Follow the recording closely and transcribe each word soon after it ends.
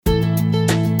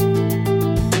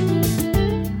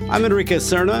I'm Enrique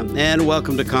Cerna, and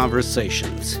welcome to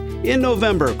Conversations. In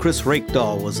November, Chris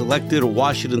Reykdal was elected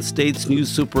Washington State's new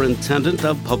Superintendent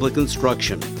of Public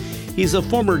Instruction. He's a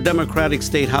former Democratic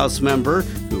State House member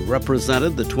who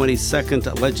represented the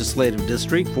 22nd Legislative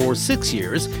District for 6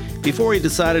 years before he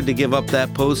decided to give up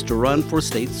that post to run for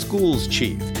state schools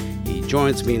chief. He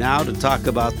joins me now to talk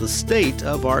about the state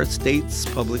of our state's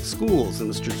public schools. And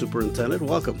Mr. Superintendent,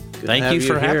 welcome. Good Thank you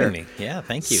for having me. Yeah,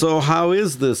 thank you. So how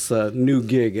is this new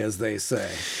gig, as they say?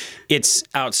 It's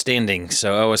outstanding.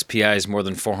 So OSPI is more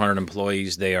than 400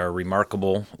 employees. They are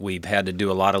remarkable. We've had to do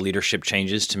a lot of leadership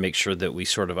changes to make sure that we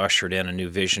sort of ushered in a new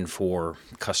vision for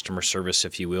customer service,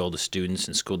 if you will, to students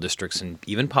and school districts and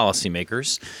even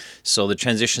policymakers. So the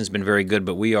transition's been very good,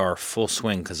 but we are full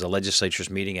swing because the legislature's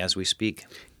meeting as we speak.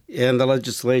 And the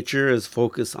legislature is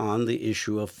focused on the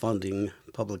issue of funding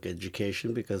public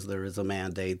education because there is a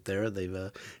mandate there. They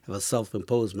have a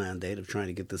self-imposed mandate of trying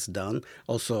to get this done.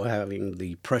 Also having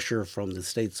the pressure from the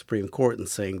state Supreme Court and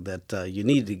saying that you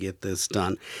need to get this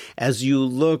done. As you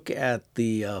look at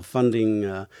the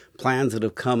funding plans that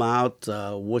have come out,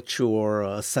 what's your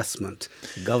assessment?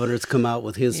 The governor's come out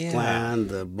with his plan.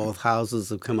 Both houses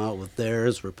have come out with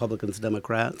theirs, Republicans,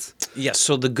 Democrats. Yes,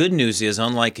 so the good news is,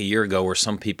 unlike a year ago where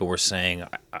some people were saying,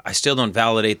 I still don't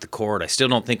validate the court, I still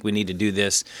don't think we need to do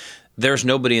this, there's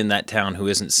nobody in that town who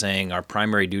isn't saying our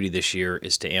primary duty this year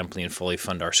is to amply and fully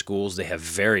fund our schools. They have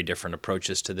very different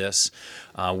approaches to this.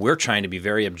 We're trying to be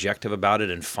very objective about it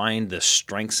and find the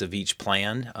strengths of each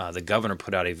plan. The governor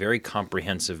put out a very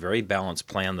comprehensive, very balanced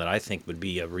plan that I think would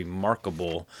be a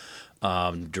remarkable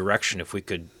direction if we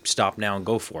could stop now and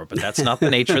go for it. But that's not the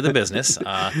nature of the business.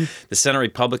 The Senate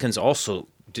Republicans also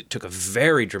took a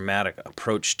very dramatic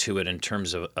approach to it in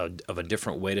terms of a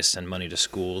different way to send money to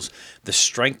schools. The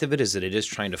strength of it is that it is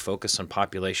trying to focus on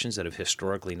populations that have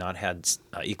historically not had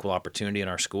equal opportunity in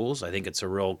our schools. I think it's a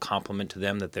real compliment to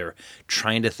them that they're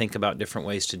trying to think about different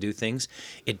ways to do things.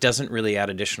 It doesn't really add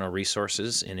additional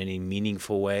resources in any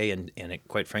meaningful way, and it,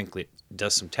 quite frankly,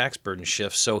 does some tax burden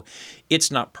shifts. So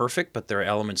it's not perfect, but there are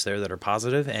elements there that are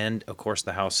positive. And, of course,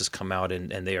 the House has come out,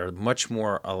 and they are much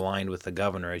more aligned with the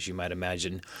governor, as you might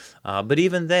imagine. But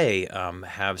even they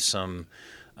have some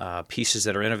pieces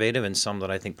that are innovative and some that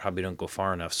I think probably don't go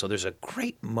far enough. So there's a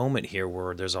great moment here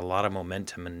where there's a lot of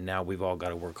momentum, and now we've all got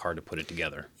to work hard to put it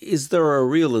together. Is there a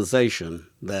realization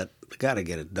that they got to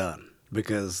get it done?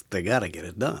 Because they got to get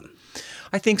it done.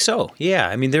 I think so, yeah.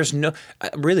 I mean, there's no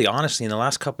 – really, honestly, in the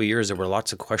last couple of years, there were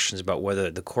lots of questions about whether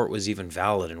the court was even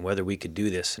valid and whether we could do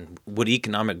this, and would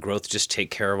economic growth just take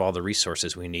care of all the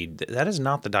resources we need? That is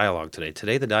not the dialogue today.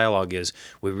 Today, the dialogue is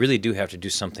we really do have to do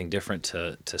something different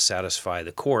to satisfy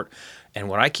the court. And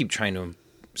what I keep trying to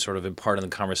sort of impart in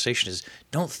the conversation is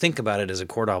don't think about it as a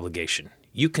court obligation.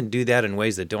 You can do that in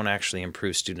ways that don't actually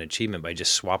improve student achievement by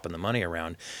just swapping the money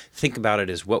around. Think about it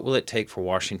as what will it take for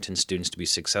Washington students to be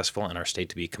successful and our state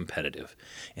to be competitive.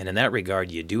 And in that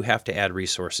regard, you do have to add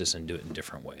resources and do it in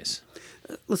different ways.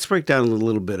 Let's break down a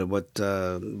little bit of what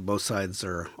both sides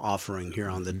are offering here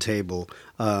on the table.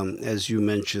 As you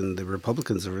mentioned, the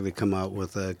Republicans have really come out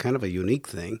with a kind of a unique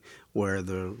thing where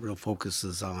the real focus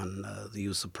is on the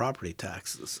use of property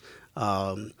taxes.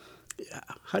 How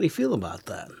do you feel about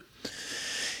that?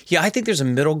 Yeah, I think there's a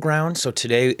middle ground. So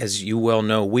today, as you well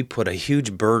know, we put a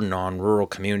huge burden on rural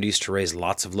communities to raise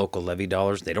lots of local levy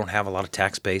dollars. They don't have a lot of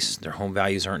tax base. Their home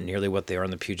values aren't nearly what they are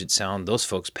in the Puget Sound. Those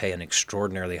folks pay an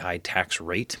extraordinarily high tax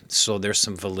rate. So there's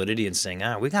some validity in saying,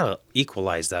 we got to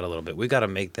equalize that a little bit. We got to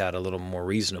make that a little more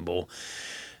reasonable.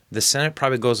 The Senate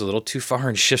probably goes a little too far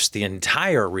and shifts the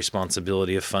entire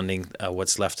responsibility of funding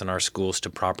what's left in our schools to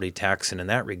property tax, and in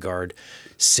that regard,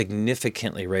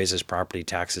 significantly raises property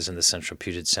taxes in the central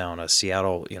Puget Sound.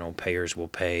 Seattle, payers will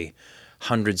pay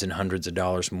hundreds and hundreds of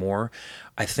dollars more.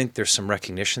 I think there's some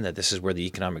recognition that this is where the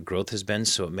economic growth has been,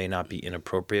 so it may not be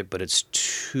inappropriate, but it's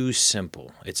too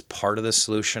simple. It's part of the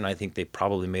solution. I think they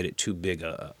probably made it too big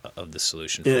of the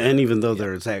solution. And even though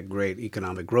there's that great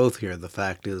economic growth here, the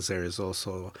fact is there is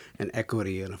also an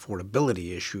equity and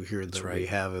affordability issue here that we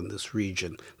have in this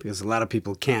region, because a lot of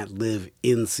people can't live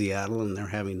in Seattle and they're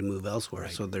having to move elsewhere.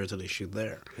 Right. So there's an issue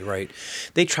there. Right.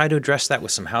 They try to address that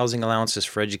with some housing allowances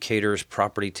for educators,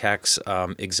 property tax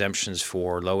exemptions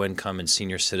for low-income and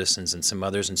senior citizens and some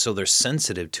others, and so they're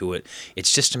sensitive to it.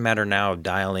 It's just a matter now of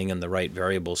dialing in the right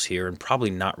variables here and probably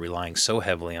not relying so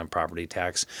heavily on property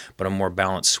tax, but a more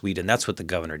balanced suite, and that's what the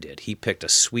governor did. He picked a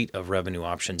suite of revenue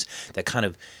options that kind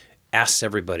of asks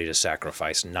everybody to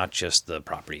sacrifice, not just the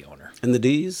property owner. And the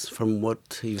D's, from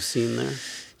what you've seen there?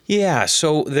 Yeah,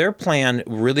 so their plan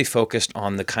really focused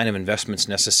on the kind of investments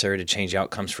necessary to change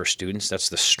outcomes for students. That's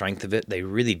the strength of it. They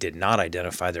really did not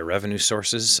identify their revenue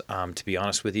sources, to be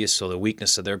honest with you. So the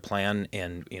weakness of their plan,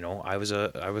 and I was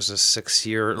a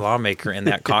 6-year lawmaker in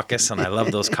that caucus, and I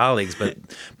love those colleagues.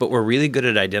 But we're really good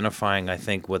at identifying, I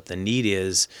think, what the need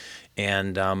is,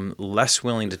 and less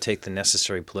willing to take the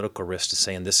necessary political risk to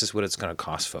saying this is what it's going to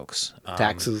cost folks.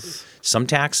 Taxes. Some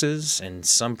taxes and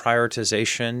some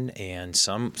prioritization and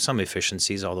some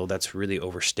efficiencies, although that's really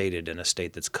overstated in a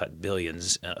state that's cut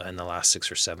billions in the last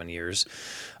 6 or 7 years.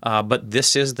 But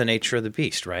this is the nature of the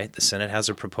beast, right? The Senate has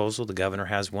a proposal, the governor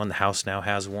has one, the House now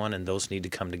has one, and those need to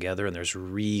come together, and there's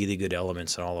really good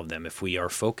elements in all of them. If we are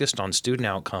focused on student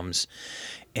outcomes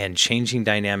and changing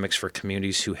dynamics for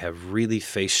communities who have really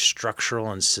faced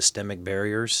structural and systemic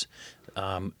barriers,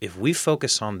 if we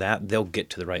focus on that, they'll get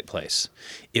to the right place.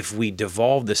 If we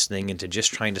devolve this thing into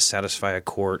just trying to satisfy a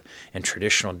court and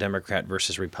traditional Democrat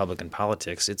versus Republican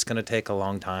politics, it's going to take a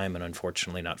long time and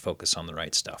unfortunately not focus on the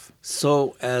right stuff.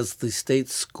 So as the state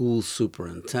school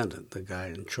superintendent, the guy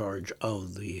in charge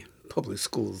of the public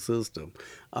school system,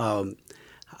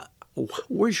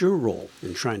 where's your role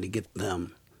in trying to get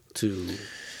them to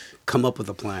come up with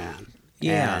a plan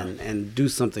and do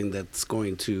something that's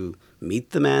going to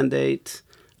meet the mandate,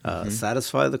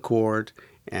 satisfy the court,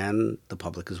 and the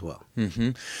public as well?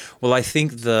 Mm-hmm. Well, I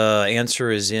think the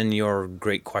answer is in your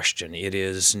great question. It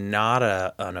is not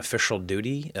an official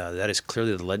duty. That is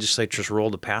clearly the legislature's role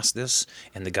to pass this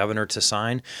and the governor to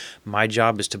sign. My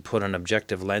job is to put an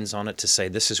objective lens on it to say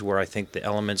this is where I think the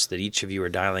elements that each of you are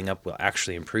dialing up will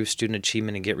actually improve student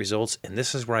achievement and get results, and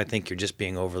this is where I think you're just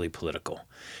being overly political.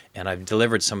 And I've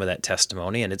delivered some of that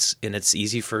testimony, and it's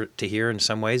easy to hear in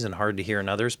some ways and hard to hear in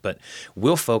others, but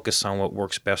we'll focus on what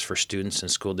works best for students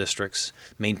and school districts,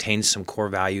 maintain some core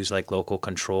values like local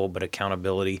control, but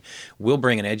accountability. We'll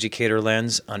bring an educator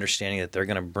lens, understanding that they're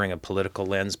going to bring a political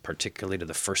lens, particularly to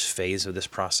the first phase of this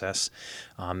process.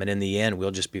 And in the end,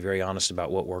 we'll just be very honest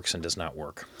about what works and does not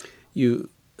work. You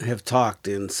have talked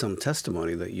in some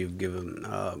testimony that you've given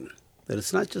that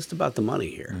it's not just about the money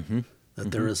here. Mm-hmm.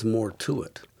 That there is more to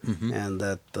it, and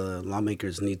that the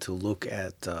lawmakers need to look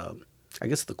at, I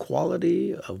guess, the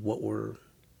quality of what we're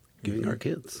giving our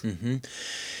kids. Mm-hmm.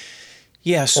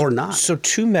 Yes, or not. So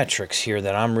 2 metrics here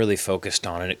that I'm really focused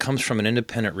on, and it comes from an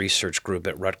independent research group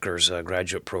at Rutgers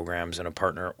graduate programs and a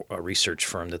partner research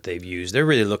firm that they've used. They're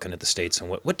really looking at the states and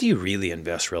what do you really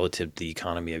invest relative to the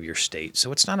economy of your state.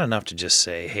 So it's not enough to just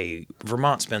say, hey,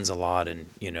 Vermont spends a lot and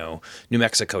New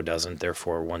Mexico doesn't,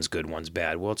 therefore one's good, one's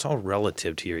bad. Well, it's all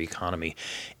relative to your economy.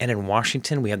 And in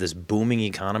Washington, we have this booming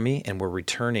economy, and we're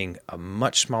returning a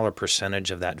much smaller percentage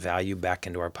of that value back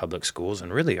into our public schools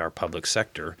and really our public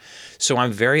sector. So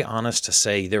I'm very honest to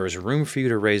say there is room for you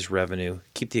to raise revenue,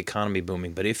 keep the economy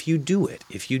booming. But if you do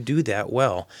that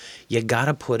well, you got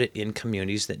to put it in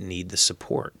communities that need the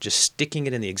support. Just sticking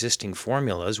it in the existing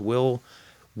formulas will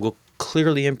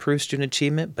clearly improve student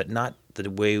achievement, but not the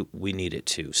way we need it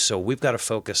to. So we've got to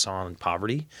focus on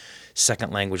poverty,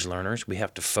 second language learners. We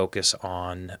have to focus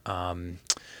on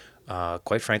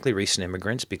quite frankly, recent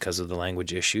immigrants because of the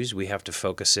language issues. We have to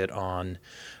focus it on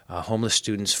homeless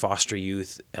students, foster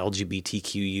youth,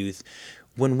 LGBTQ youth.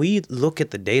 When we look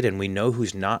at the data and we know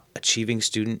who's not achieving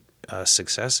student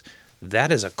success,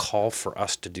 that is a call for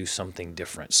us to do something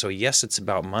different. So yes, it's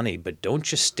about money, but don't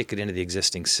just stick it into the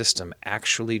existing system.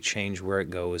 Actually change where it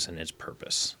goes and its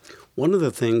purpose. One of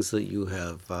the things that you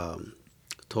have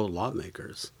told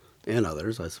lawmakers and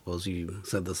others, I suppose you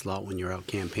said this a lot when you're out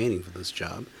campaigning for this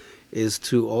job, is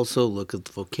to also look at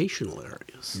the vocational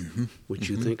areas, which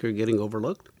you think are getting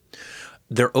overlooked?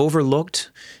 They're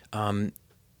overlooked.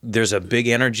 There's a big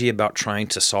energy about trying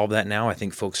to solve that now. I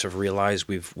think folks have realized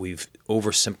we've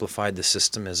oversimplified the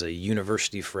system as a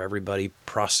university for everybody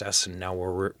process, and now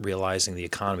we're realizing the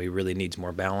economy really needs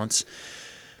more balance.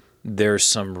 There's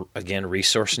some, again,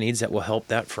 resource needs that will help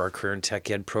that for our career and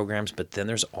tech ed programs, but then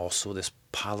there's also this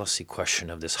policy question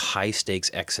of this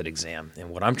high-stakes exit exam. And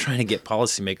what I'm trying to get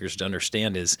policymakers to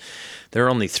understand is there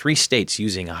are only 3 states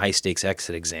using a high-stakes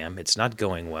exit exam. It's not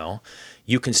going well.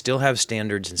 You can still have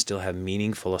standards and still have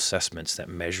meaningful assessments that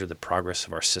measure the progress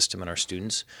of our system and our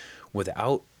students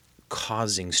without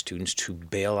causing students to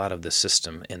bail out of the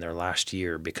system in their last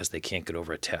year because they can't get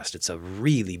over a test. It's a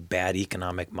really bad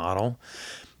economic model.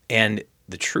 And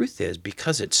the truth is,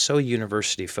 because it's so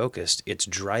university focused, it's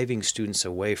driving students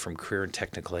away from career and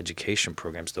technical education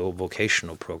programs, the old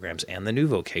vocational programs, and the new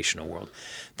vocational world.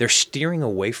 They're steering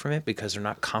away from it because they're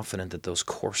not confident that those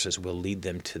courses will lead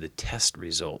them to the test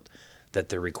result that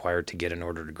they're required to get in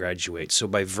order to graduate. So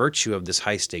by virtue of this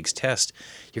high-stakes test,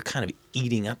 you're kind of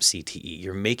eating up CTE.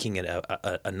 You're making it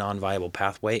a non-viable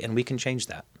pathway, and we can change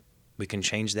that. We can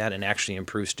change that and actually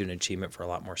improve student achievement for a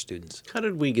lot more students. How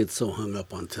did we get so hung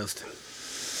up on testing?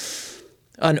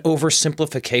 An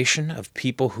oversimplification of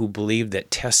people who believe that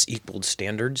tests equaled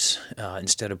standards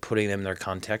instead of putting them in their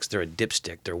context. They're a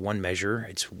dipstick. They're one measure.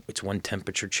 It's one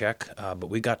temperature check. But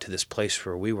we got to this place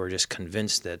where we were just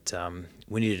convinced that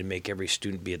we needed to make every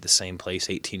student be at the same place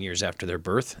 18 years after their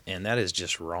birth, and that is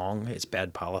just wrong. It's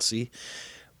bad policy.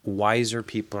 Wiser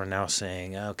people are now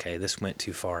saying, okay, this went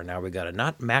too far. Now we got to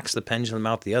not max the pendulum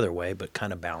out the other way, but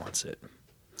kind of balance it.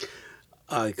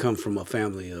 I come from a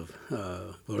family of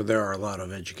where there are a lot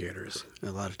of educators,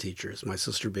 a lot of teachers. My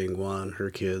sister being one, her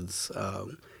kids,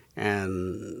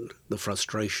 and the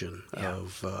frustration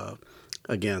of,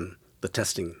 again, the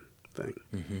testing thing,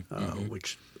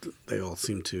 which they all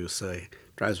seem to say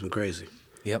drives them crazy.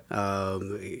 Yep.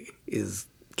 Can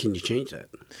you change that?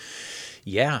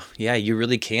 Yeah, you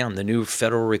really can. The new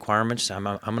federal requirements, I'm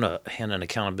going to hand an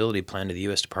accountability plan to the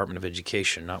U.S. Department of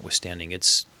Education, notwithstanding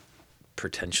its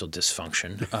potential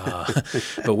dysfunction.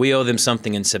 But we owe them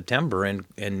something in September, and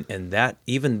that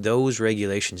even those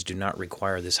regulations do not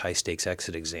require this high-stakes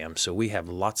exit exam. So we have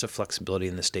lots of flexibility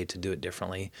in the state to do it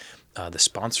differently. The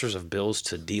sponsors of bills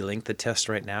to delink the test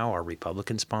right now are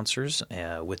Republican sponsors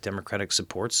with Democratic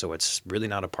support, so it's really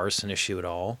not a partisan issue at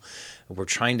all. We're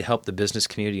trying to help the business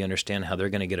community understand how they're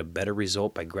going to get a better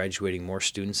result by graduating more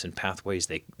students in pathways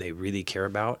they really care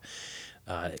about.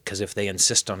 Because if they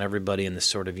insist on everybody in this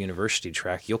sort of university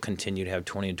track, you'll continue to have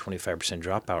 20 and 25%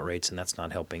 dropout rates, and that's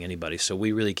not helping anybody. So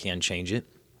we really can change it.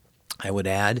 I would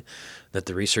add that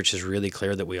the research is really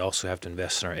clear that we also have to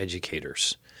invest in our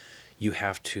educators. You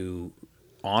have to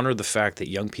honor the fact that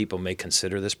young people may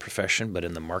consider this profession, but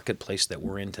in the marketplace that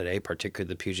we're in today, particularly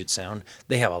the Puget Sound,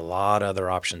 they have a lot of other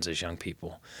options as young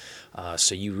people.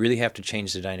 So you really have to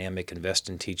change the dynamic, invest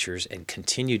in teachers, and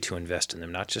continue to invest in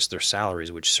them, not just their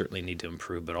salaries, which certainly need to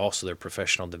improve, but also their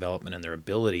professional development and their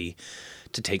ability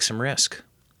to take some risk.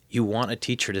 You want a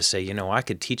teacher to say, I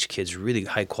could teach kids really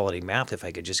high-quality math if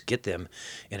I could just get them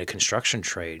in a construction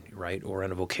trade, right, or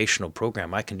in a vocational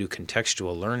program. I can do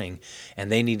contextual learning,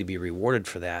 and they need to be rewarded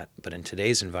for that. But in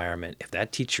today's environment, if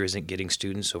that teacher isn't getting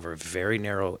students over very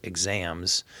narrow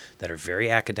exams that are very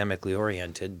academically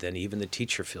oriented, then even the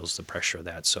teacher feels the pressure of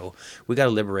that. So we got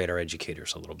to liberate our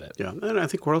educators a little bit. Yeah, and I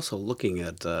think we're also looking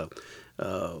at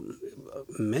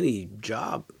many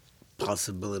job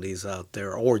possibilities out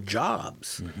there, or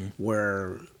jobs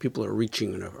where people are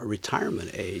reaching a retirement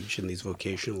age in these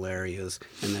vocational areas,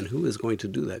 and then who is going to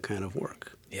do that kind of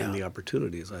work? Yeah. And the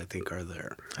opportunities, I think, are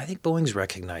there. I think Boeing's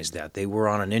recognized that. They were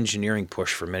on an engineering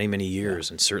push for many, many years,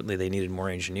 and certainly they needed more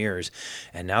engineers.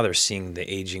 And now they're seeing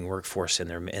the aging workforce in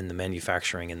the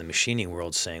manufacturing and the machining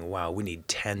world saying, wow, we need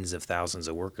tens of thousands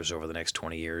of workers over the next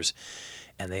 20 years.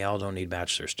 And they all don't need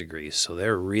bachelor's degrees. So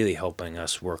they're really helping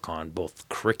us work on both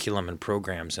curriculum and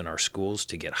programs in our schools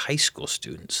to get high school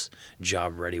students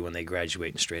job ready when they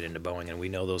graduate and straight into Boeing. And we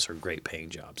know those are great paying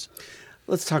jobs.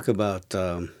 Let's talk about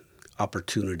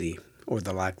opportunity, or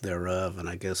the lack thereof. And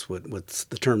I guess what's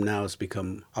the term now has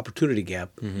become opportunity gap,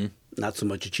 not so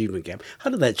much achievement gap. How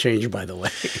did that change, by the way?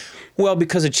 Well,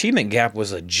 because achievement gap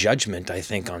was a judgment, I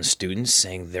think, on students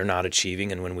saying they're not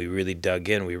achieving. And when we really dug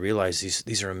in, we realized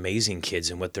these are amazing kids,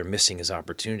 and what they're missing is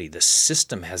opportunity. The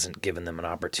system hasn't given them an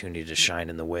opportunity to shine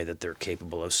in the way that they're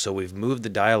capable of. So we've moved the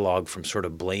dialogue from sort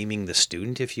of blaming the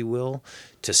student, if you will,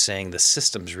 to saying the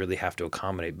systems really have to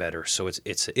accommodate better. So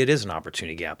it is an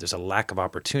opportunity gap. There's a lack of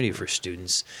opportunity for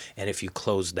students, and if you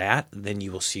close that, then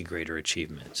you will see greater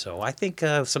achievement. So I think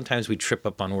sometimes we trip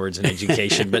up on words in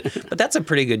education, but that's a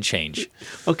pretty good change.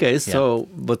 Okay, so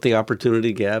but the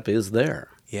opportunity gap is there.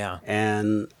 Yeah.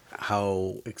 And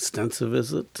how extensive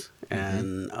is it?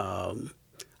 And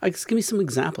I guess give me some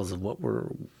examples of what we're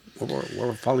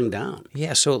falling down.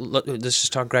 Yeah, so let's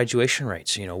just talk graduation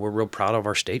rates. We're real proud of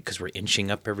our state because we're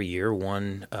inching up every year,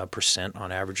 1%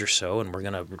 on average or so, and we're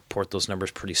going to report those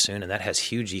numbers pretty soon, and that has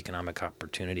huge economic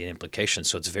opportunity and implications,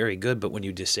 so it's very good. But when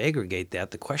you disaggregate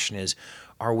that, the question is,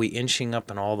 are we inching up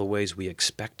in all the ways we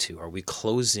expect to? Are we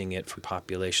closing it for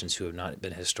populations who have not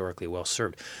been historically well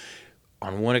served?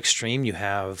 On one extreme, you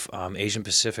have Asian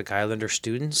Pacific Islander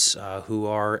students who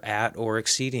are at or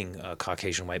exceeding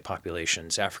Caucasian white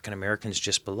populations, African Americans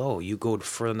just below. You go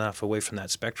further enough away from that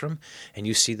spectrum, and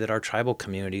you see that our tribal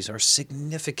communities are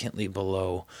significantly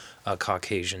below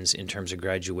Caucasians in terms of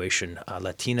graduation.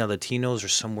 Latinos are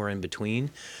somewhere in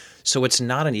between. So it's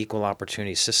not an equal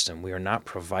opportunity system. We are not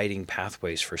providing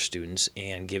pathways for students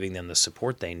and giving them the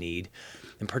support they need.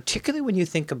 And particularly when you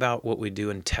think about what we do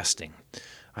in testing.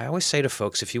 I always say to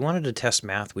folks, if you wanted to test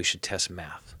math, we should test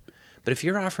math. But if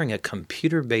you're offering a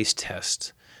computer-based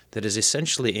test that is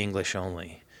essentially English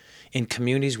only, in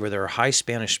communities where there are high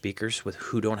Spanish speakers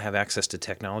who don't have access to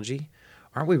technology,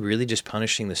 aren't we really just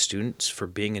punishing the students for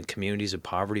being in communities of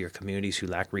poverty or communities who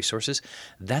lack resources?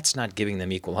 That's not giving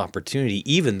them equal opportunity,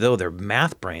 even though their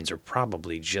math brains are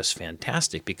probably just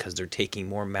fantastic because they're taking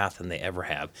more math than they ever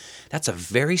have. That's a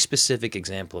very specific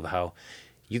example of how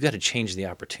you got to change the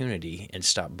opportunity and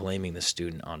stop blaming the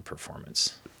student on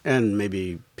performance. And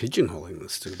maybe pigeonholing the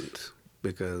student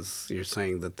because you're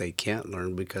saying that they can't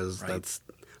learn because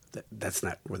that's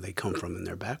not where they come from in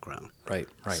their background.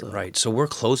 Right. So we're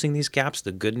closing these gaps.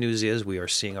 The good news is we are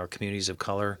seeing our communities of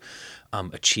color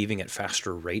achieving at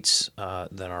faster rates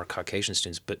than our Caucasian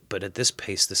students. But at this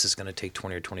pace, this is going to take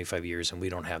 20 or 25 years, and we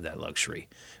don't have that luxury.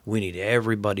 We need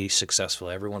everybody successful,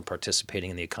 everyone participating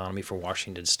in the economy for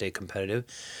Washington to stay competitive.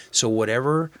 So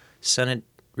whatever Senate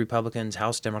Republicans,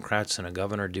 House Democrats, and a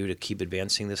governor do to keep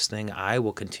advancing this thing, I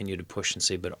will continue to push and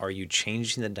say, but are you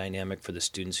changing the dynamic for the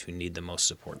students who need the most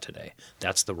support today?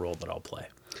 That's the role that I'll play.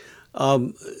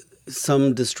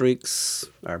 Some districts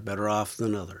are better off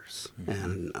than others.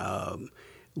 Mm-hmm. And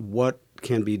what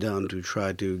can be done to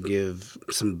try to give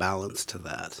some balance to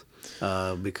that?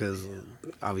 Because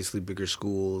obviously bigger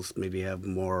schools maybe have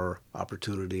more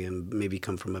opportunity and maybe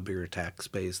come from a bigger tax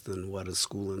base than what a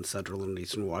school in central and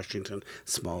eastern Washington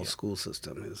small school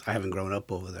system is. I haven't grown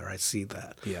up over there. I see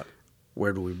that. Yeah.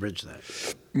 Where do we bridge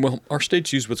that? Well, our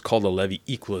states use what's called a levy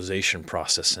equalization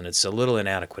process, and it's a little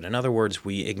inadequate. In other words,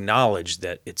 we acknowledge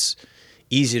that it's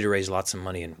easy to raise lots of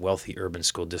money in wealthy urban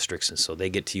school districts, and so they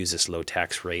get to use this low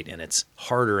tax rate, and it's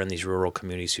harder in these rural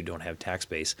communities who don't have tax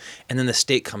base. And then the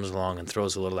state comes along and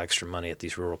throws a little extra money at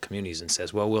these rural communities and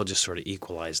says, well, we'll just sort of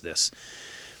equalize this.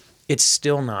 It's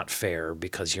still not fair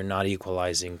because you're not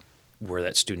equalizing where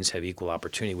that students have equal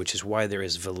opportunity, which is why there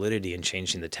is validity in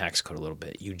changing the tax code a little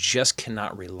bit. You just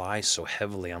cannot rely so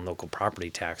heavily on local property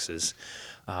taxes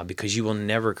because you will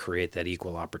never create that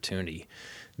equal opportunity.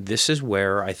 This is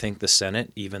where I think the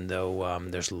Senate, even though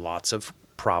there's lots of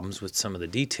problems with some of the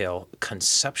detail,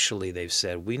 conceptually they've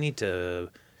said we need to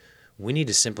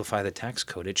simplify the tax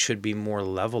code. It should be more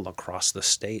level across the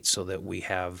state so that we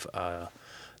have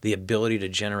the ability to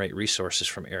generate resources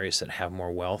from areas that have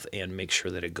more wealth and make sure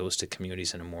that it goes to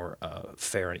communities in a more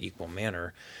fair and equal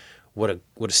manner. What a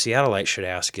Seattleite should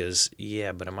ask is,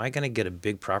 but am I going to get a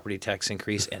big property tax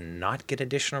increase and not get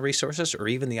additional resources or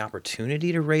even the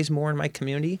opportunity to raise more in my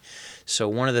community? So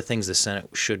one of the things the Senate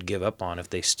should give up on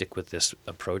if they stick with this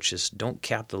approach is don't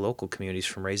cap the local communities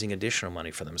from raising additional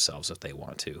money for themselves if they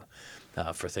want to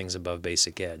for things above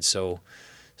basic ed. So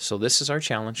this is our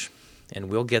challenge, and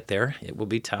we'll get there. It will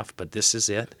be tough, but this is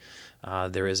it.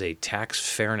 There is a tax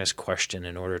fairness question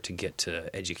in order to get to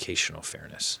educational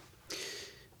fairness.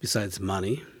 Besides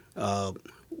money,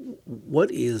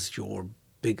 what is your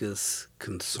biggest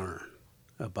concern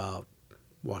about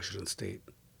Washington State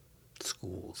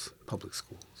schools, public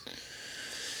schools?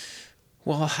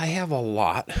 Well, I have a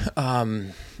lot,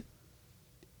 and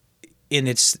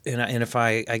if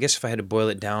I guess if I had to boil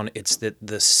it down, it's that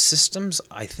the systems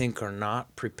I think are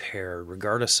not prepared,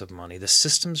 regardless of money. The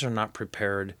systems are not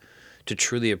prepared to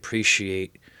truly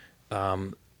appreciate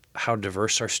how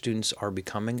diverse our students are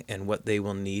becoming and what they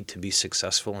will need to be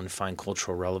successful and find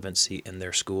cultural relevancy in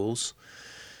their schools.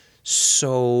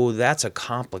 So that's a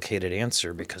complicated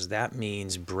answer because that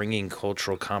means bringing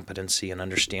cultural competency and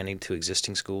understanding to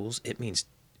existing schools. It means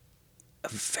a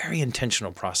very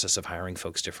intentional process of hiring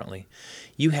folks differently.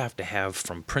 You have to have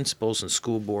from principals and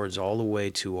school boards all the way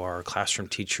to our classroom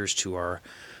teachers to our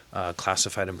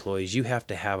classified employees. You have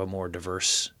to have a more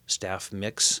diverse staff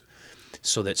mix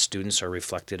so that students are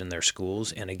reflected in their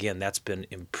schools. And again, that's been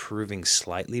improving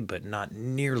slightly, but not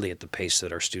nearly at the pace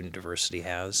that our student diversity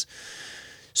has.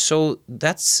 So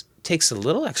that takes a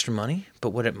little extra money, but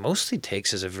what it mostly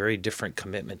takes is a very different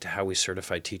commitment to how we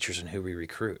certify teachers and who we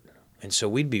recruit. And so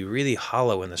we'd be really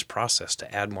hollow in this process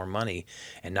to add more money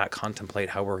and not contemplate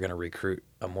how we're going to recruit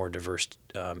a more diverse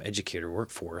educator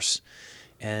workforce.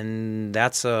 And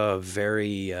that's a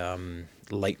very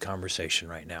light conversation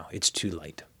right now. It's too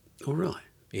light. Oh, really?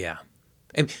 Yeah.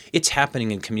 And it's happening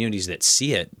in communities that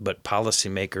see it, but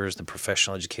policymakers, the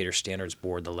Professional Educator Standards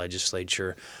Board, the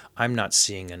legislature, I'm not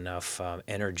seeing enough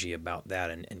energy about that.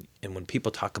 And when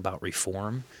people talk about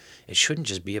reform, it shouldn't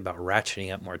just be about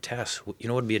ratcheting up more tests. You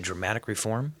know what would be a dramatic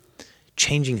reform?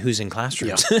 changing who's in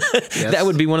classrooms. Yeah. Yes. That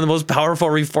would be one of the most powerful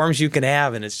reforms you can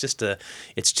have. And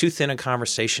it's too thin a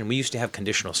conversation. We used to have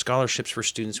conditional scholarships for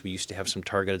students. We used to have some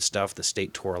targeted stuff. The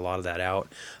state tore a lot of that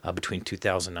out between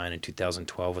 2009 and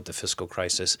 2012 with the fiscal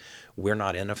crisis. We're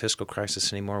not in a fiscal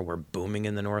crisis anymore. We're booming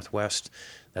in the Northwest.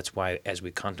 That's why as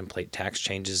we contemplate tax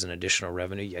changes and additional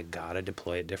revenue, you got to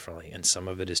deploy it differently. And some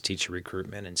of it is teacher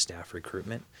recruitment and staff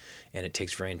recruitment. And it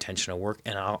takes very intentional work.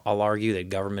 And I'll argue that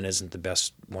government isn't the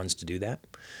best ones to do that.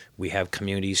 We have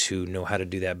communities who know how to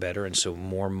do that better. And so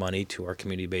more money to our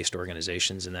community-based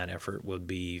organizations in that effort would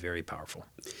be very powerful.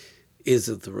 Is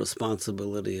it the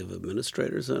responsibility of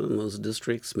administrators in those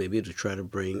districts maybe to try to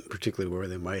bring, particularly where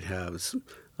they might have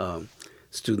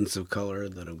students of color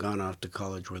that have gone off to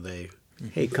college where they,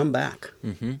 hey, come back?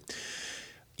 Mm-hmm.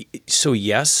 So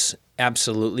yes,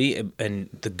 absolutely. And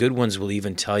the good ones will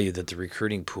even tell you that the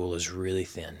recruiting pool is really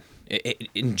thin.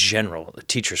 In general,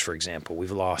 teachers, for example,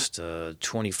 we've lost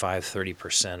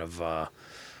 25-30%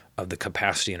 of the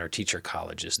capacity in our teacher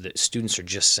colleges. That students are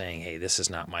just saying, hey, this is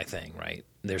not my thing, right?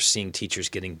 They're seeing teachers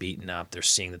getting beaten up. They're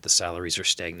seeing that the salaries are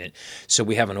stagnant. So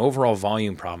we have an overall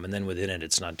volume problem, and then within it,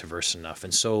 it's not diverse enough.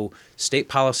 And so state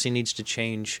policy needs to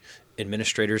change.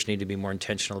 Administrators need to be more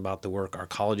intentional about the work. Our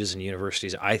colleges and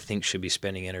universities, I think, should be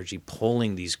spending energy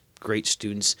pulling these great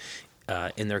students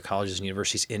in their colleges and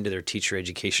universities into their teacher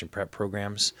education prep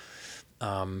programs.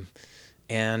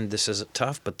 And this is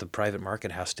tough, but the private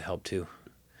market has to help too.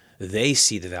 They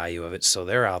see the value of it, so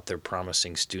they're out there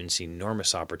promising students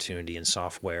enormous opportunity in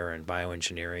software and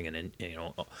bioengineering and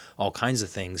all kinds of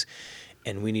things.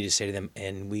 And we need to say to them,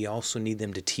 and we also need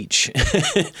them to teach.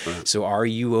 Right. So are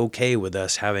you okay with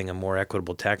us having a more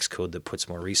equitable tax code that puts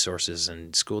more resources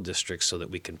in school districts so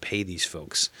that we can pay these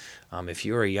folks? If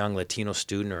you're a young Latino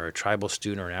student or a tribal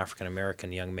student or an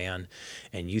African-American young man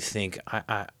and you think,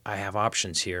 I have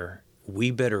options here, we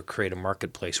better create a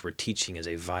marketplace where teaching is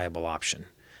a viable option.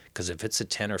 Because if it's a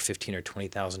 $10,000 or $15,000 or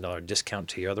 $20,000 discount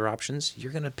to your other options,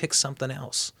 you're going to pick something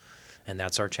else. And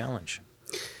that's our challenge.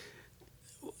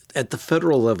 At the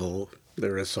federal level,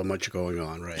 there is so much going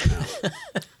on right now.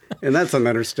 And that's an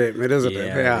understatement, isn't it?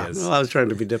 Yeah, it is. Well, I was trying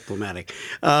to be diplomatic.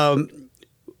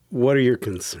 What are your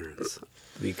concerns?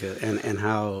 And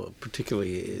how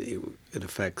particularly it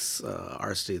affects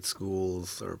our state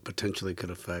schools, or potentially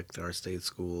could affect our state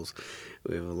schools.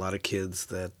 We have a lot of kids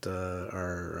that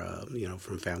are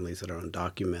from families that are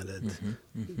undocumented. Mm-hmm,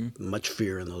 mm-hmm. Much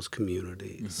fear in those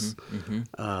communities.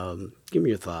 Mm-hmm, mm-hmm. Give me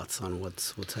your thoughts on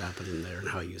what's happening there and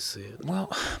how you see it.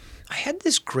 Well, I had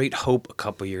this great hope a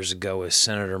couple years ago as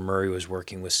Senator Murray was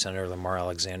working with Senator Lamar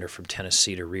Alexander from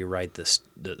Tennessee to rewrite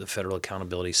the federal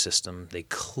accountability system. They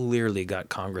clearly got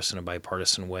Congress in a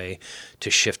bipartisan way to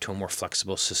shift to a more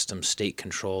flexible system, state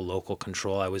control, local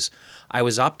control. I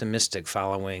was optimistic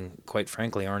following, quite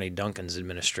frankly, Arne Duncan's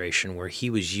administration, where he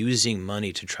was using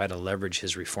money to try to leverage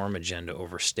his reform agenda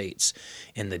over states.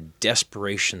 In the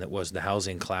desperation that was the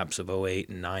housing collapse of 2008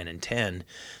 and 9 and 10,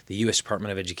 the U.S.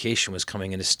 Department of Education was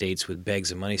coming into states with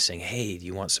bags of money saying, hey, do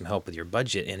you want some help with your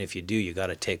budget? And if you do, you got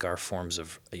to take our forms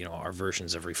of, our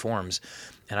versions of reforms.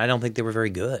 And I don't think they were very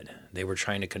good. They were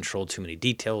trying to control too many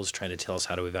details, trying to tell us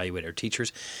how to evaluate our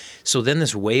teachers. So then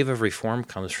this wave of reform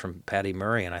comes from Patty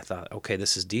Murray, and I thought, okay,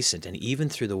 this is decent. And even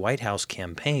through the White House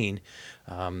campaign,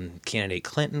 candidate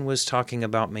Clinton was talking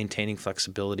about maintaining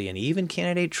flexibility, and even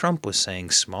candidate Trump was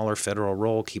saying smaller federal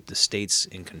role, keep the states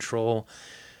in control.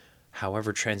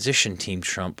 However, transition team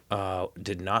Trump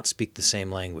did not speak the same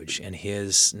language, and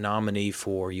his nominee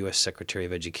for U.S. Secretary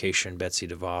of Education, Betsy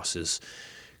DeVos, is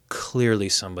clearly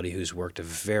somebody who's worked a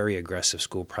very aggressive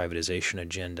school privatization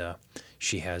agenda.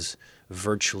 She has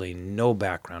virtually no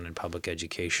background in public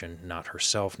education, not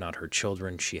herself, not her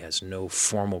children. She has no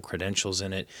formal credentials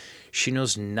in it. She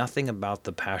knows nothing about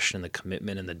the passion and the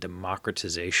commitment and the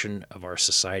democratization of our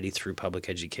society through public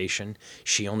education.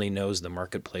 She only knows the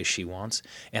marketplace she wants.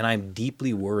 And I'm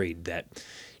deeply worried that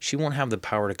she won't have the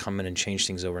power to come in and change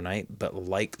things overnight, but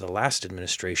like the last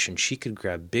administration, she could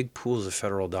grab big pools of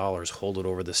federal dollars, hold it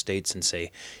over the states, and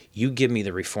say, you give me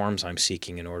the reforms I'm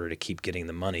seeking in order to keep getting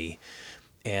the money.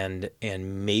 And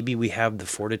maybe we have the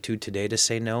fortitude today to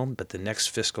say no, but the next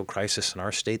fiscal crisis in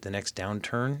our state, the next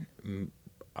downturn,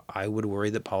 I would worry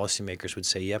that policymakers would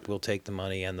say, yep, we'll take the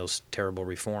money and those terrible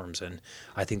reforms. And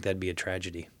I think that'd be a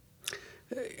tragedy.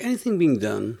 Anything being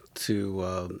done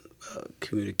to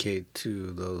communicate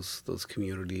to those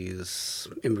communities,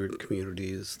 immigrant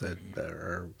communities that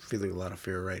are feeling a lot of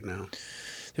fear right now?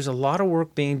 There's a lot of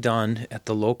work being done at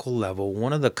the local level.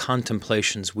 One of the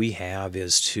contemplations we have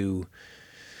is to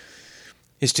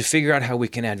figure out how we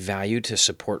can add value to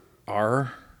support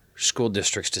our school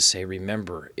districts to say,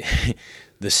 remember,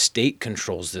 the state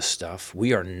controls this stuff.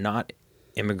 We are not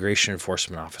immigration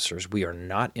enforcement officers. We are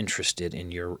not interested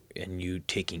in you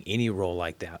taking any role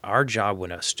like that. Our job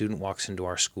when a student walks into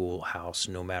our schoolhouse,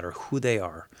 no matter who they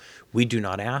are, we do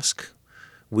not ask.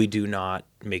 We do not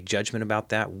make judgment about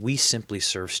that. We simply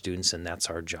serve students, and that's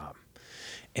our job.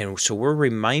 And so we're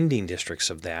reminding districts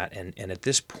of that. And at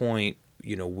this point,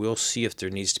 we'll see if there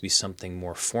needs to be something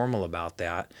more formal about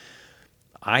that.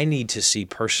 I need to see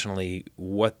personally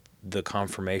what the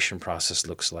confirmation process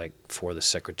looks like for the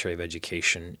Secretary of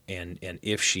Education and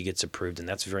if she gets approved, and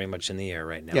that's very much in the air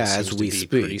right now. Yeah, as we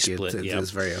speak, it is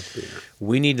very up there.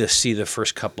 We need to see the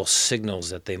first couple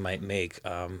signals that they might make.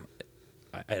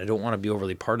 I don't want to be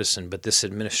overly partisan, but this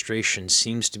administration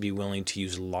seems to be willing to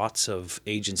use lots of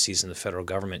agencies in the federal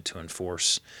government to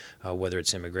enforce, whether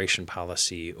it's immigration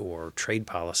policy or trade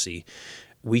policy.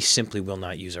 We simply will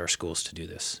not use our schools to do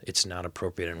this. It's not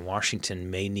appropriate. And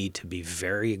Washington may need to be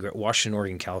Washington,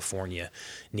 Oregon, California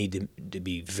need to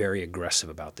be very aggressive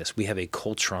about this. We have a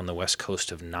culture on the West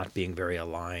Coast of not being very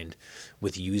aligned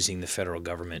with using the federal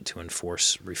government to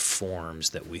enforce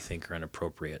reforms that we think are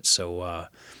inappropriate. So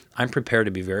I'm prepared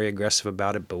to be very aggressive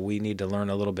about it, but we need to learn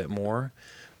a little bit more.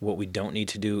 What we don't need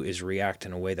to do is react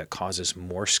in a way that causes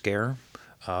more scare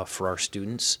for our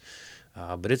students.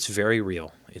 But it's very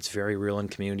real. It's very real in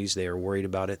communities. They are worried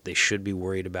about it. They should be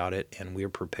worried about it, and we're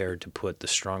prepared to put the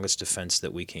strongest defense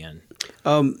that we can.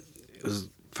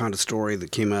 Found a story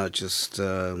that came out just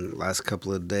last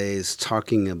couple of days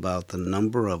talking about the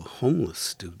number of homeless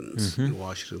students in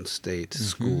Washington State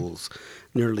schools.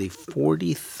 Nearly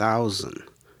 40,000,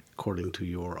 according to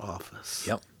your office.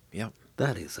 Yep.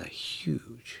 That is a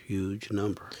huge, huge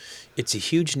number. It's a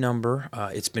huge number.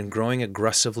 It's been growing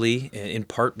aggressively, in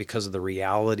part because of the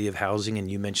reality of housing, and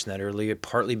you mentioned that earlier,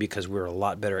 partly because we're a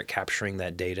lot better at capturing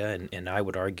that data, and I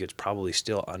would argue it's probably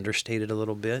still understated a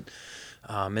little bit.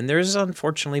 And there's,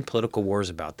 unfortunately, political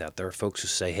wars about that. There are folks who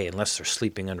say, hey, unless they're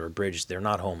sleeping under a bridge, they're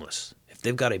not homeless. If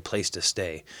they've got a place to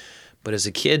stay. But as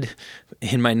a kid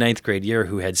in my 9th grade year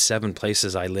who had 7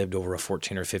 places I lived over a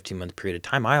 14 or 15-month period of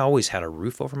time, I always had a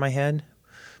roof over my head,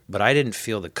 but I didn't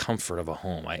feel the comfort of a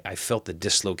home. I felt the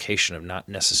dislocation of not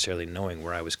necessarily knowing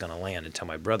where I was going to land until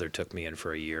my brother took me in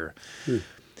for a year.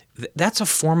 That's a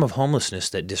form of homelessness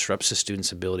that disrupts a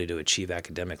student's ability to achieve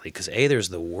academically because, A, there's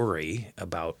the worry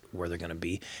about where they're going to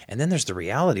be, and then there's the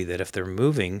reality that if they're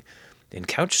moving in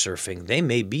couch surfing, they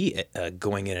may be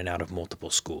going in and out of multiple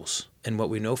schools. And what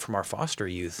we know from our foster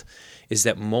youth is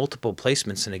that multiple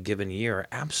placements in a given year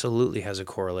absolutely has a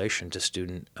correlation to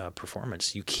student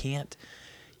performance. You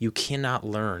cannot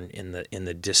learn in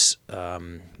the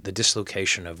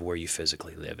dislocation of where you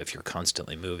physically live if you're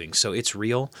constantly moving. So it's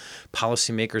real.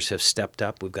 Policymakers have stepped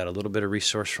up. We've got a little bit of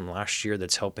resource from last year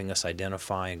that's helping us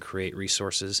identify and create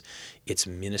resources. It's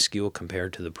minuscule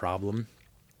compared to the problem.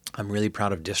 I'm really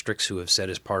proud of districts who have said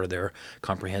as part of their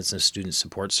comprehensive student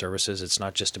support services, it's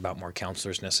not just about more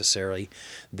counselors necessarily.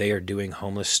 They are doing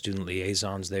homeless student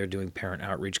liaisons. They are doing parent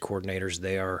outreach coordinators.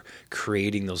 They are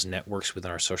creating those networks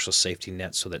within our social safety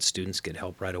net so that students get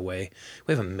help right away.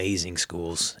 We have amazing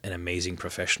schools and amazing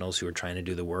professionals who are trying to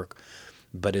do the work.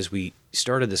 But as we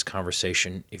started this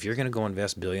conversation, if you're going to go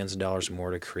invest billions of dollars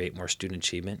more to create more student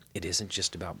achievement, it isn't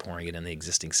just about pouring it in the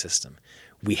existing system.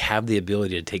 We have the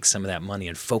ability to take some of that money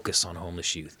and focus on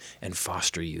homeless youth and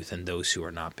foster youth and those who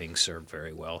are not being served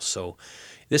very well. So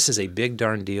this is a big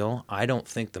darn deal. I don't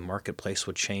think the marketplace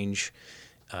will change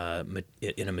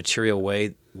in a material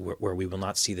way where we will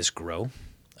not see this grow.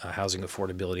 Housing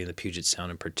affordability in the Puget Sound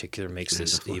in particular makes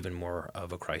this even more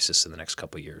of a crisis in the next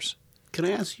couple of years. Can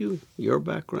I ask you your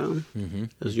background,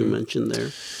 as you mentioned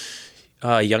there?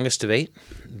 Youngest of 8.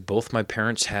 Both my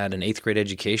parents had an 8th grade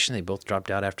education. They both dropped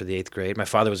out after the 8th grade. My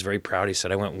father was very proud. He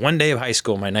said, I went one day of high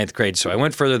school in my 9th grade, so I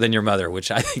went further than your mother,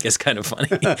 which I think is kind of funny.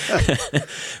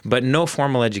 But no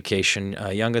formal education.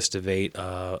 Youngest of 8,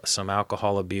 some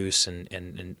alcohol abuse,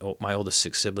 and my oldest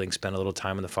 6 siblings spent a little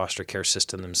time in the foster care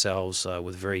system themselves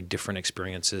with very different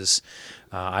experiences.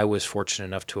 I was fortunate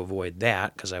enough to avoid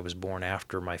that because I was born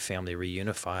after my family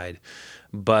reunified.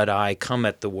 But I come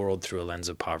at the world through a lens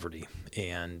of poverty,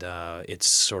 and it's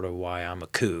sort of why I'm a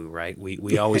coup, right?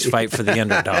 We always fight for the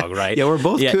underdog, right? Yeah, we're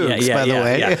both coups, by the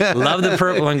way. Yeah. Love the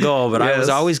purple and gold, but I was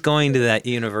always going to that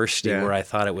university where I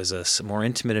thought it was a more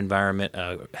intimate environment,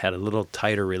 had a little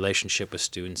tighter relationship with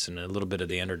students, and a little bit of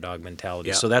the underdog mentality.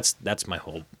 Yeah. So that's my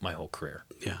whole career.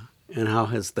 Yeah, and how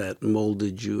has that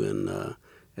molded you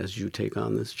as you take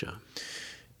on this job?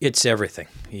 It's everything.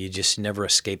 You just never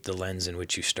escape the lens in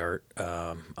which you start.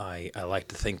 I like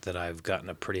to think that I've gotten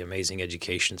a pretty amazing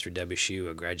education through WSU,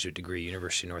 a graduate degree,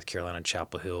 University of North Carolina,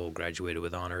 Chapel Hill, graduated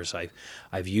with honors.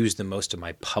 I've used the most of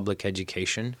my public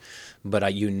education,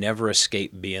 but you never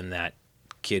escape being that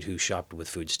kid who shopped with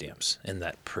food stamps, and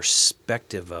that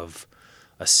perspective of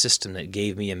a system that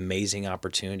gave me amazing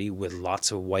opportunity with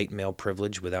lots of white male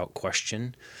privilege without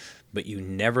question. But you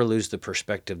never lose the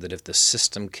perspective that if the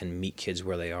system can meet kids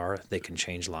where they are, they can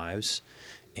change lives.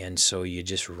 And so you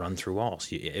just run through walls.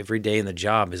 Every day in the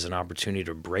job is an opportunity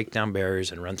to break down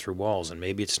barriers and run through walls. And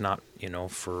maybe it's not,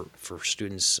 for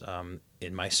students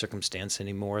in my circumstance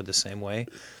anymore the same way,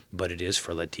 but it is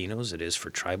for Latinos, it is for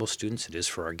tribal students, it is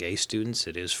for our gay students,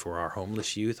 it is for our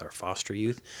homeless youth, our foster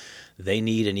youth. They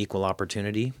need an equal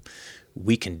opportunity.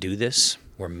 We can do this.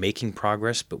 We're making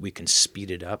progress, but we can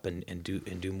speed it up and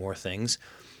do more things.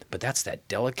 But that's that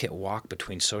delicate walk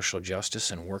between social justice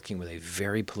and working with a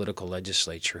very political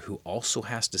legislature who also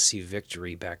has to see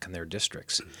victory back in their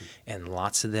districts. Mm-hmm. And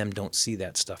lots of them don't see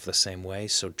that stuff the same way.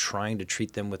 So trying to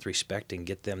treat them with respect and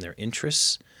get them their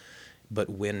interests, but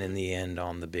win in the end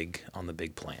on the big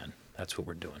plan. That's what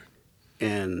we're doing.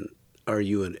 And are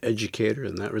you an educator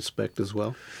in that respect as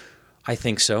well? I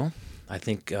think so. I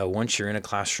think once you're in a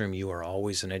classroom, you are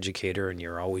always an educator, and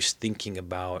you're always thinking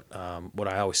about what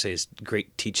I always say is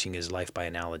great teaching is life by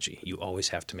analogy. You always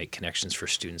have to make connections for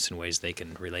students in ways they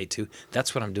can relate to.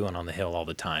 That's what I'm doing on the Hill all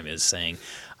the time, is saying,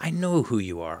 I know who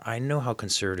you are. I know how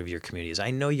conservative your community is.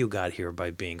 I know you got here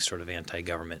by being sort of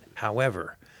anti-government.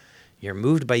 However, you're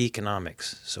moved by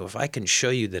economics. So if I can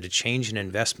show you that a change in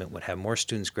investment would have more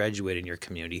students graduate in your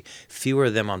community, fewer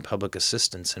of them on public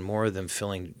assistance, and more of them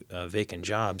filling vacant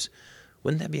jobs,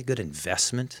 wouldn't that be a good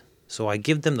investment? So I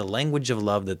give them the language of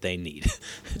love that they need.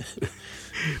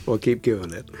 Well, keep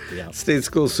giving it. Yeah. State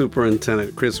School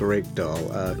Superintendent Chris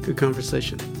Reykdal, good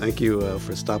conversation. Thank you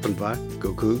for stopping by.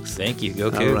 Go Cougs. Thank you.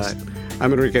 Go Cougs. All right.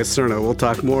 I'm Enrique Cerna. We'll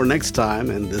talk more next time,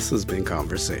 and this has been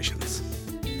Conversations.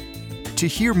 To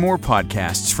hear more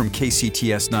podcasts from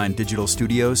KCTS 9 Digital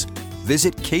Studios,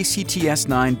 visit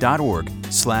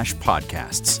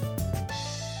kcts9.org/podcasts.